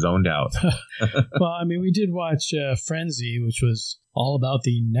zoned out. Well, we did watch Frenzy, which was all about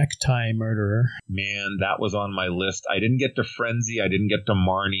the necktie murderer. Man, that was on my list. I didn't get to Frenzy. I didn't get to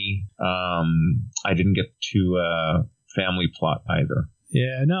Marnie. I didn't get to Family Plot either.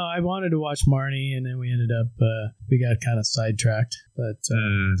 Yeah, no, I wanted to watch Marnie, and then we ended up, we got kind of sidetracked. But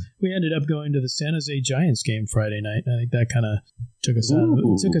we ended up going to the San Jose Giants game Friday night. I think that kind of took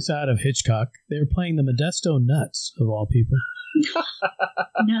us out of Hitchcock. They were playing the Modesto Nuts, of all people.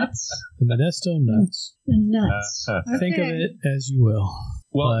 Nuts. The Modesto Nuts. The Nuts. Okay. Think of it as you will.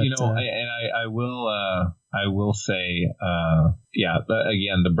 Well, I will say,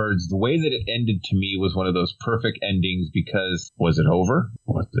 again, The Birds, the way that it ended to me was one of those perfect endings because was it over?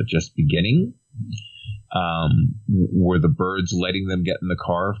 Was it just beginning? Were the birds letting them get in the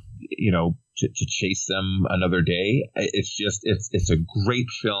car, to chase them another day? It's a great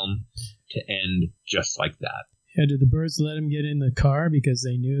film to end just like that. Yeah, did the birds let him get in the car because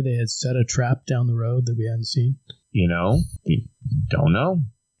they knew they had set a trap down the road that we hadn't seen? You don't know.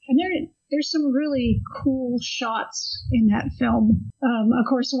 And there's some really cool shots in that film. Of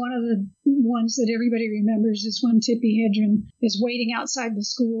course, one of the ones that everybody remembers is when Tippi Hedren is waiting outside the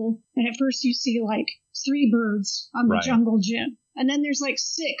school. And at first you see 3 birds on the jungle gym. And then there's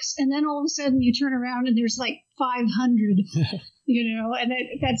 6. And then all of a sudden you turn around and there's 500, and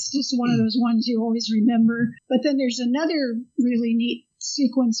that's just one of those ones you always remember. But then there's another really neat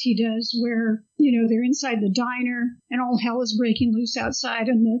sequence he does where, they're inside the diner and all hell is breaking loose outside.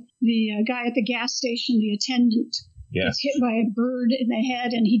 And the guy at the gas station, the attendant, gets hit by a bird in the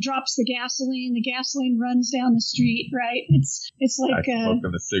head, and he drops the gasoline. The gasoline runs down the street, right? It's like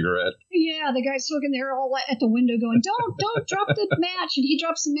smoking a cigarette. Yeah, the guy's smoking. They're all at the window going, "Don't drop the match!" And he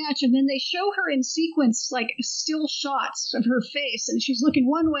drops the match, and then they show her in sequence, like still shots of her face, and she's looking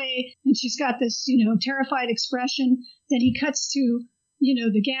one way, and she's got this, terrified expression. Then he cuts to,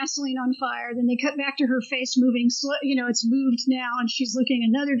 the gasoline on fire. Then they cut back to her face moving slow. It's moved now, and she's looking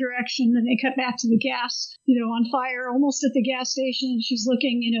another direction. Then they cut back to the gas, on fire, almost at the gas station. And she's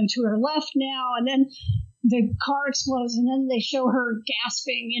looking, to her left now. And then the car explodes, and then they show her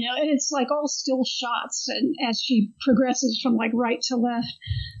gasping, and it's like all still shots. And as she progresses from like right to left,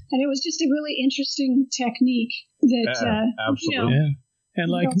 and it was just a really interesting technique that, absolutely. Yeah. And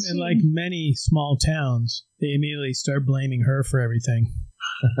like many small towns, they immediately start blaming her for everything.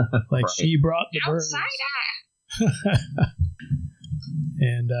 Like right. She brought the birds.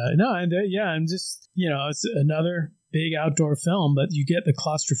 And just it's another big outdoor film, but you get the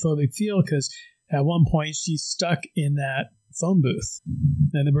claustrophobic feel because at one point she's stuck in that phone booth,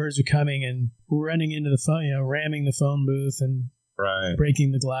 and the birds are coming and running into the phone, ramming the phone booth and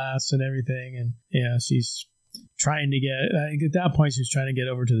breaking the glass and everything, and she's trying to get, I think at that point she was trying to get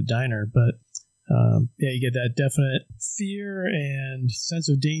over to the diner, but you get that definite fear and sense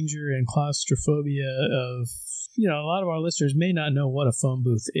of danger and claustrophobia of, a lot of our listeners may not know what a phone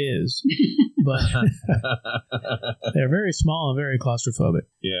booth is, but they're very small and very claustrophobic.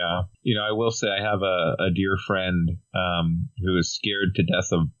 Yeah. I will say I have a dear friend who is scared to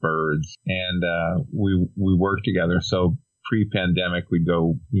death of birds, and we work together. So pre-pandemic, we'd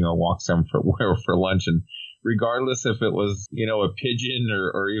go, walk somewhere for lunch, and regardless if it was, a pigeon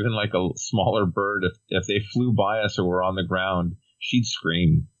or even like a smaller bird, if they flew by us or were on the ground, she'd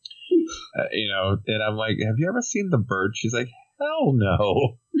scream. And I'm like, have you ever seen the bird? She's like, hell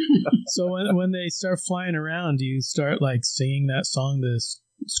no. So when they start flying around, do you start like singing that song the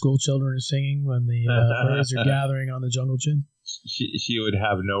school children are singing when the birds are gathering on the jungle gym? She would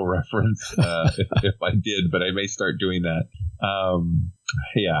have no reference if I did, but I may start doing that.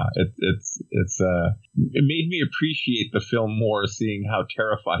 It made me appreciate the film more, seeing how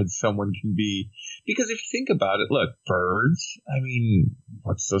terrified someone can be. Because if you think about it, look, birds, I mean,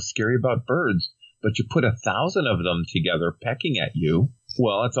 what's so scary about birds? But you put 1,000 of them together pecking at you,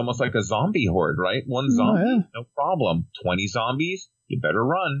 well, it's almost like a zombie horde, right? One zombie, no problem. 20 zombies, you better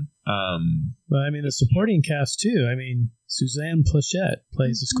run. But I mean, the supporting cast too. I mean, Suzanne Plachette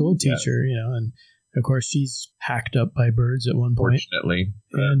plays a school teacher, and of course she's hacked up by birds at one point. Fortunately,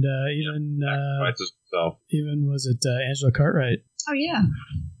 and even was it Angela Cartwright? Oh yeah,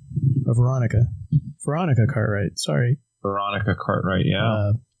 or Veronica Cartwright. Sorry, Veronica Cartwright.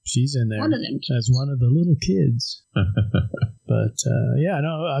 Yeah. She's in there one of them as one of the little kids. But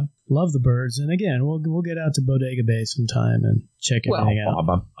I love the birds. And again, we'll get out to Bodega Bay sometime and check everything out.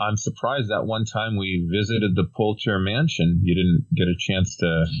 Bob, I'm surprised that one time we visited the Poulter Mansion, you didn't get a chance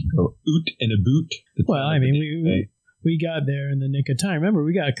to go oot in a boot. Well, I mean, we got there in the nick of time. Remember,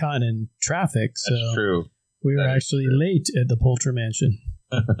 we got caught in traffic. So that's true. We were actually late at the Poulter Mansion.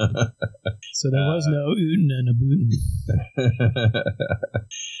 So there was no ootin' and a bootin'.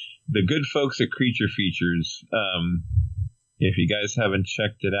 The good folks at Creature Features, if you guys haven't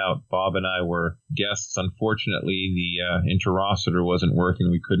checked it out, Bob and I were guests. Unfortunately, the interocitor wasn't working.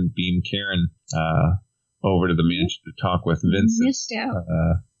 We couldn't beam Karen over to the mansion to talk with Vincent, missed out.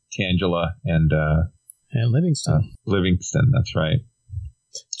 Tangela, and Livingston. Livingston, that's right.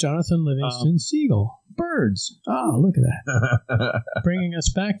 Jonathan Livingston Seagull. Birds. Oh, look at that. Bringing us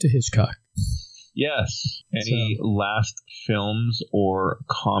back to Hitchcock. Yes. Any last films or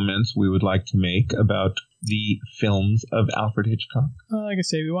comments we would like to make about the films of Alfred Hitchcock? Like I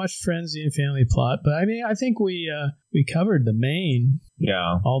say, we watched Frenzy and Family Plot, but I mean, I think we covered the main.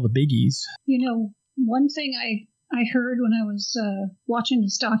 Yeah. All the biggies. One thing I heard when I was watching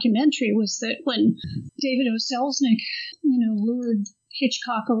this documentary was that when David O. Selznick, lured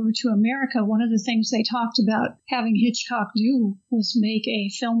Hitchcock over to America, one of the things they talked about having Hitchcock do was make a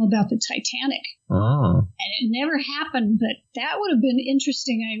film about the Titanic. Oh. And it never happened, but that would have been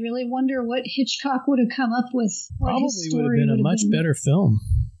interesting. I really wonder what Hitchcock would have come up with. Probably would have been a much better film.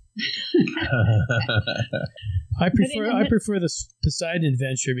 I prefer the Poseidon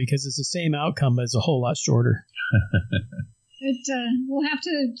Adventure because it's the same outcome, but it's a whole lot shorter. We'll have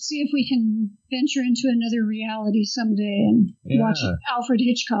to see if we can venture into another reality someday and watch Alfred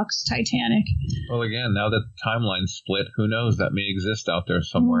Hitchcock's Titanic. Well, again, now that the timeline's split, who knows? That may exist out there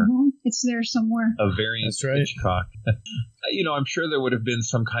somewhere. Mm-hmm. It's there somewhere. A variant Hitchcock. I'm sure there would have been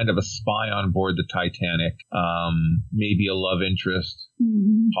some kind of a spy on board the Titanic, maybe a love interest,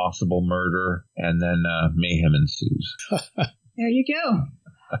 possible murder, and then mayhem ensues. There you go.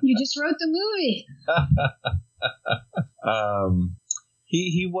 You just wrote the movie.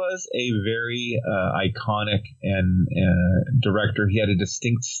 He was a very iconic and director. He had a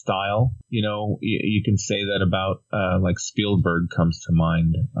distinct style. You can say that about like Spielberg comes to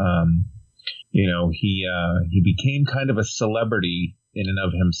mind. He became kind of a celebrity in and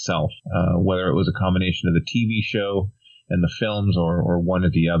of himself, whether it was a combination of the TV show and the films or one or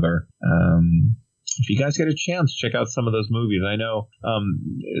the other. If you guys get a chance, check out some of those movies. I know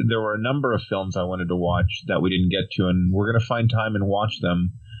there were a number of films I wanted to watch that we didn't get to, and we're going to find time and watch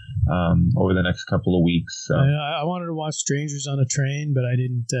them over the next couple of weeks. So. I wanted to watch Strangers on a Train, but I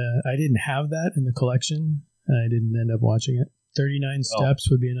didn't have that in the collection. I didn't end up watching it. 39 Steps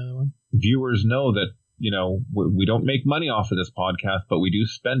would be another one. Viewers know that we don't make money off of this podcast, but we do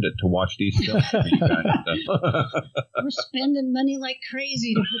spend it to watch these films for you guys. We're spending money like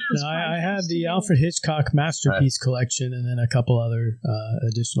crazy to put this podcast I have the together. Alfred Hitchcock Masterpiece collection and then a couple other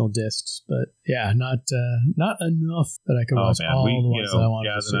additional discs. But yeah, not enough that I could watch all the ones that I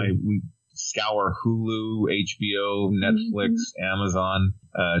wanted to see. We scour Hulu, HBO, Netflix, Amazon,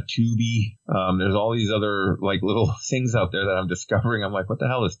 Tubi. There's all these other like little things out there that I'm discovering. I'm like, what the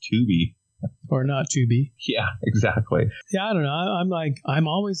hell is Tubi? Or not to be. Yeah, exactly. Yeah, I don't know. I'm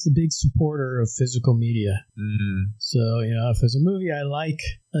always the big supporter of physical media. So, if there's a movie I like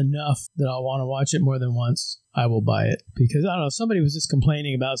enough that I'll want to watch it more than once, I will buy it. Because, I don't know, somebody was just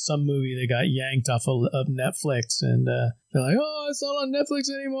complaining about some movie that got yanked off of Netflix. And they're like, oh, it's not on Netflix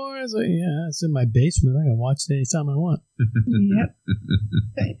anymore. I was like, yeah, it's in my basement. I can watch it anytime I want. Yep.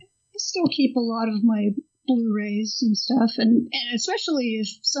 I still keep a lot of my Blu-rays and stuff, and especially if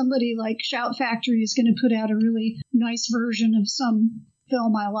somebody like Shout Factory is going to put out a really nice version of some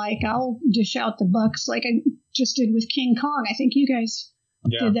film I like, I'll dish out the bucks like I just did with King Kong. I think you guys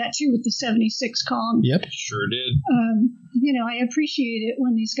did that too with the 76 Kong. Yep, sure did. I appreciate it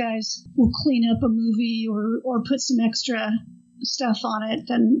when these guys will clean up a movie or put some extra stuff on it.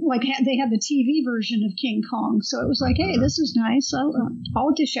 Then like they had the TV version of King Kong, so it was like, hey, this is nice.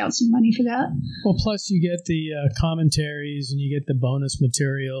 I'll dish out some money for that. Well, plus you get the commentaries and you get the bonus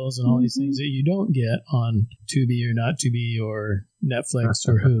materials and all these things that you don't get on Tubi or not Tubi or Netflix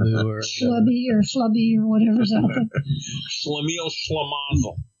or Hulu or Schlubby or Flubby or whatever's out there. Schlemiel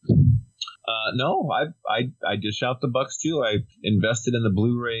Schlemazel. No, I dish out the bucks too. I invested in the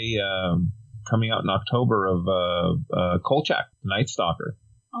Blu-ray coming out in October of Kolchak, Night Stalker.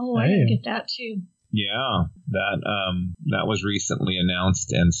 Oh, I didn't get that too. Yeah, that was recently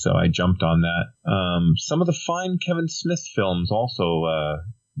announced, and so I jumped on that. Some of the fine Kevin Smith films also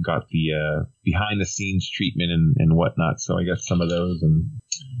got the behind-the-scenes treatment and whatnot, so I got some of those.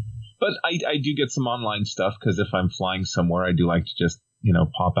 But I do get some online stuff, because if I'm flying somewhere, I do like to just,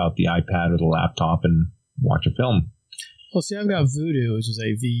 pop out the iPad or the laptop and watch a film. Well, see, I've got Vudu, which is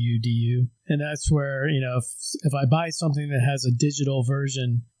a VUDU, and that's where, if I buy something that has a digital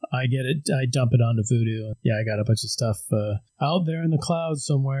version, I dump it onto Vudu. Yeah, I got a bunch of stuff out there in the cloud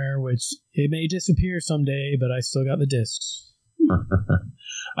somewhere, which it may disappear someday, but I still got the discs.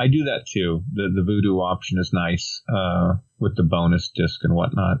 I do that too. The Vudu option is nice with the bonus disc and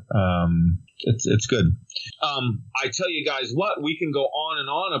whatnot. It's good. I tell you guys what, we can go on and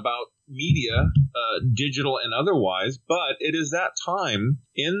on about media, digital and otherwise, but it is that time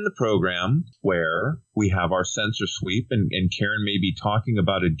in the program where we have our censor sweep, and Karen may be talking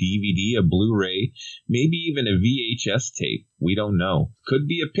about a DVD, a Blu-ray, maybe even a VHS tape. We don't know. Could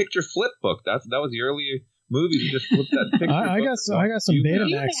be a picture flip book. That was the earlier movies. You just flip that picture. I got some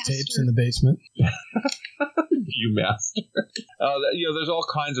Betamax tapes in the basement. You master. There's all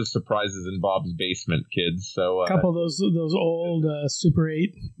kinds of surprises in Bob's basement, kids. So a couple of those old Super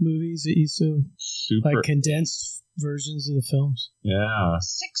 8 movies that used to condensed versions of the films. Yeah.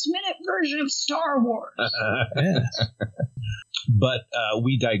 6-minute version of Star Wars. Yes. But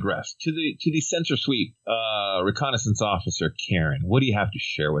we digress. To the censor sweep, reconnaissance officer Karen, what do you have to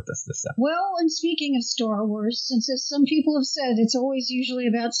share with us this episode? Well, and speaking of Star Wars, since as some people have said, it's always usually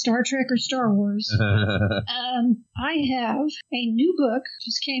about Star Trek or Star Wars, I have a new book,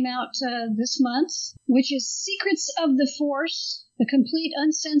 just came out this month, which is Secrets of the Force, The Complete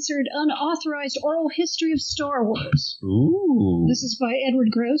Uncensored Unauthorized Oral History of Star Wars. Ooh. This is by Edward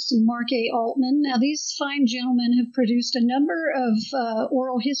Gross and Mark A. Altman. Now, these fine gentlemen have produced a number of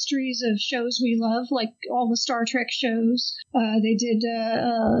oral histories of shows we love, like all the Star Trek shows. They did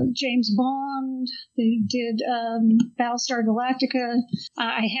James Bond. They did Battlestar Galactica.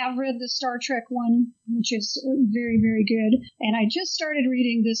 I have read the Star Trek one, which is very, very good. And I just started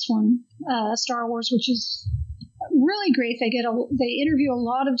reading this one, Star Wars, which is really great. They interview a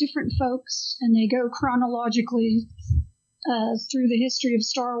lot of different folks, and they go chronologically through the history of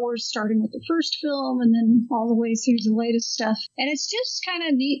Star Wars, starting with the first film and then all the way through the latest stuff. And it's just kind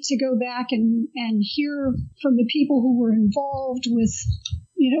of neat to go back and hear from the people who were involved with,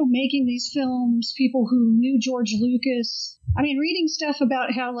 making these films, people who knew George Lucas. I mean, reading stuff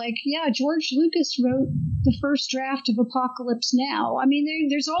about how, George Lucas wrote the first draft of Apocalypse Now. I mean,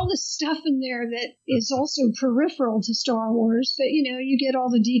 there's all this stuff in there that is also peripheral to Star Wars, but, you get all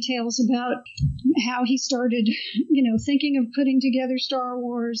the details about how he started, thinking of putting together Star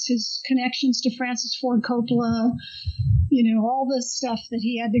Wars, his connections to Francis Ford Coppola, all this stuff that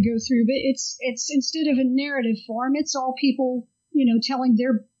he had to go through. But it's instead of a narrative form, it's all people, telling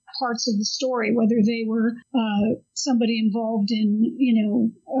their parts of the story, whether they were somebody involved in,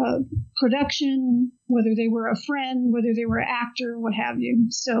 production, whether they were a friend, whether they were an actor, what have you.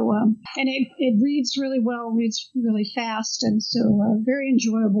 So, and it reads really well, reads really fast, and so a very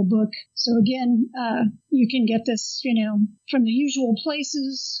enjoyable book. So again, you can get this, from the usual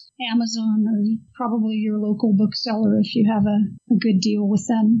places, Amazon, or probably your local bookseller if you have a good deal with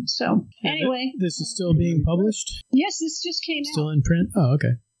them. So anyway. This is still being published? Yes, this just came out. Still in print? Oh,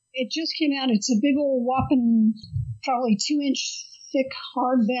 okay. It just came out. It's a big old whopping, probably 2-inch thick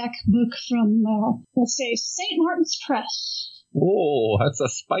hardback book from, let's say, St. Martin's Press. Oh, that's a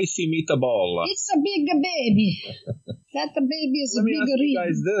spicy meatball. It's a big baby. That the baby is a big read. Let me ask you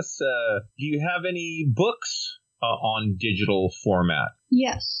guys this. Do you have any books on digital format?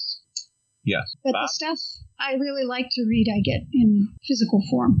 Yes. Yes. But the stuff I really like to read, I get in physical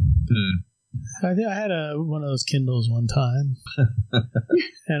form. I think I had one of those Kindles one time,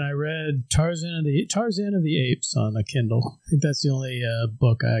 and I read Tarzan of the Apes on a Kindle. I think that's the only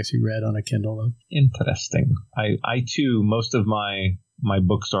book I actually read on a Kindle, though. Interesting. I too, most of my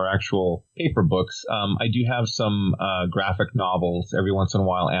books are actual paper books. I do have some graphic novels. Every once in a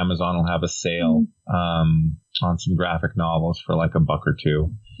while, Amazon will have a sale on some graphic novels for like $1 or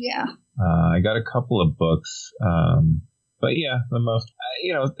 $2. Yeah. I got a couple of books. But yeah, the most,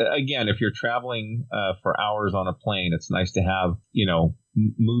 again, if you're traveling for hours on a plane, it's nice to have,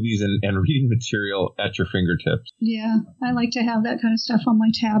 movies and reading material at your fingertips. Yeah, I like to have that kind of stuff on my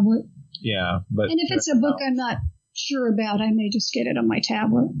tablet. Yeah. And if it's a book I'm not sure about, I may just get it on my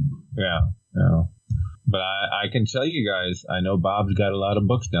tablet. Yeah. But I can tell you guys, I know Bob's got a lot of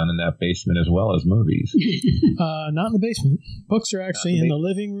books down in that basement as well as movies. Not in the basement. Books are actually in the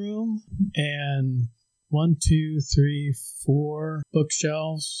living room, and 1, 2, 3, 4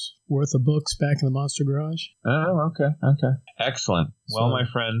 bookshelves worth of books back in the Monster Garage. Oh, okay. Excellent. Well, my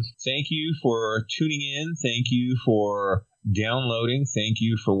friends, thank you for tuning in. Thank you for downloading. Thank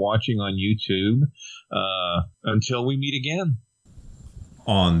you for watching on YouTube. Until we meet again.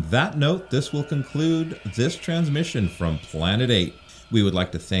 On that note, this will conclude this transmission from Planet 8. We would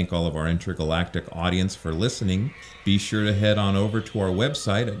like to thank all of our intergalactic audience for listening. Be sure to head on over to our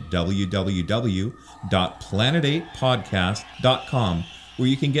website at www.planet8podcast.com, where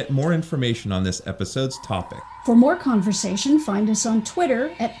you can get more information on this episode's topic. For more conversation, find us on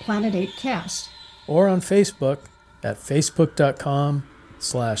Twitter at Planet8Cast. Or on Facebook at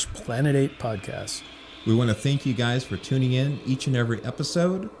facebook.com/Planet8Podcast. We want to thank you guys for tuning in each and every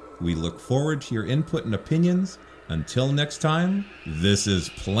episode. We look forward to your input and opinions. Until next time, this is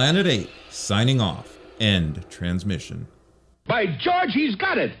Planet 8 signing off. End transmission. By George, he's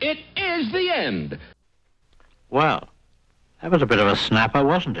got it. It is the end. Well, that was a bit of a snapper,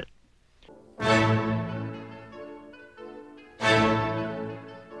 wasn't it?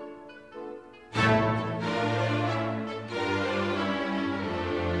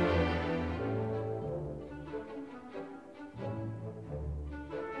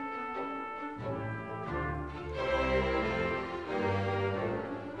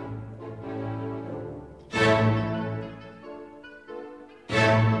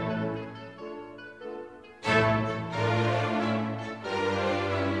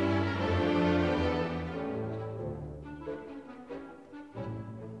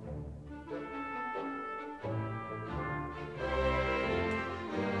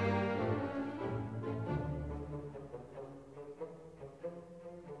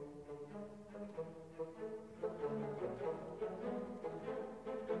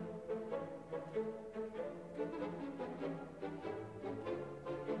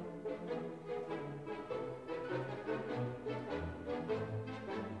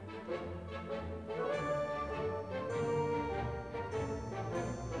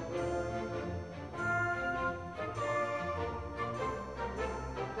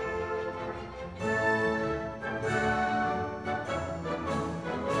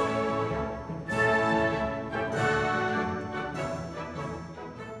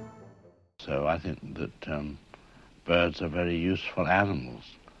 so. I think that birds are very useful animals.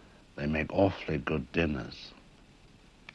 They make awfully good dinners.